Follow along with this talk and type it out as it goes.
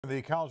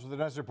The College of the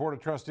Desert Board of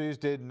Trustees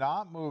did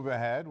not move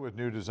ahead with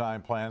new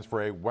design plans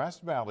for a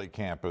West Valley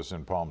campus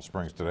in Palm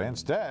Springs today.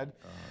 Instead,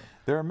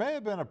 there may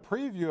have been a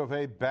preview of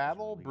a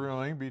battle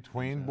brewing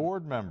between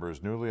board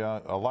members. Newly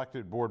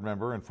elected board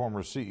member and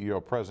former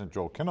CEO President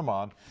Joel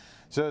Kinnaman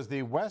says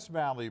the West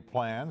Valley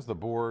plans the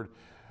board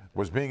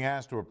was being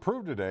asked to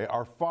approve today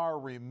are far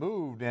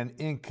removed and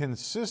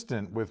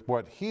inconsistent with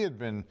what he had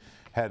been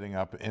heading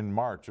up in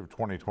March of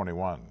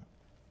 2021.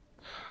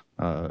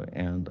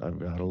 And I've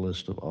got a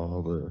list of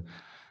all the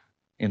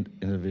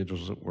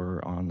individuals that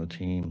were on the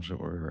teams that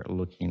were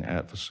looking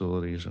at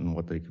facilities and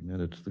what they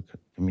committed to the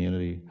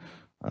community.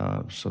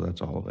 So that's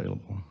all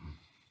available.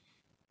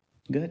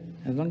 Good.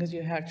 As long as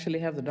you actually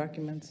have the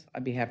documents,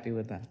 I'd be happy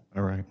with that.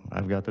 All right.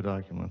 I've got the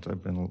documents.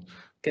 I've been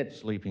Good.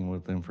 sleeping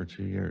with them for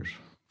 2 years.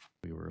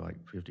 We were like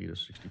 50 to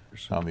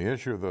 60%. On the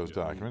issue of those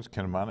documents,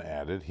 Kinnaman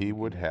added he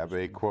would have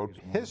a, quote,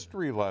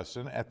 history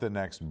lesson at the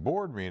next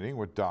board meeting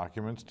with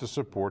documents to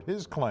support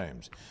his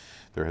claims.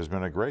 There has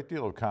been a great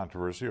deal of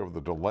controversy over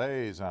the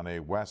delays on a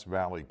West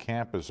Valley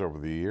campus over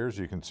the years.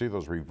 You can see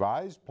those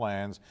revised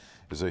plans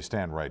as they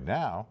stand right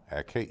now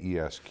at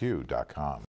KESQ.com.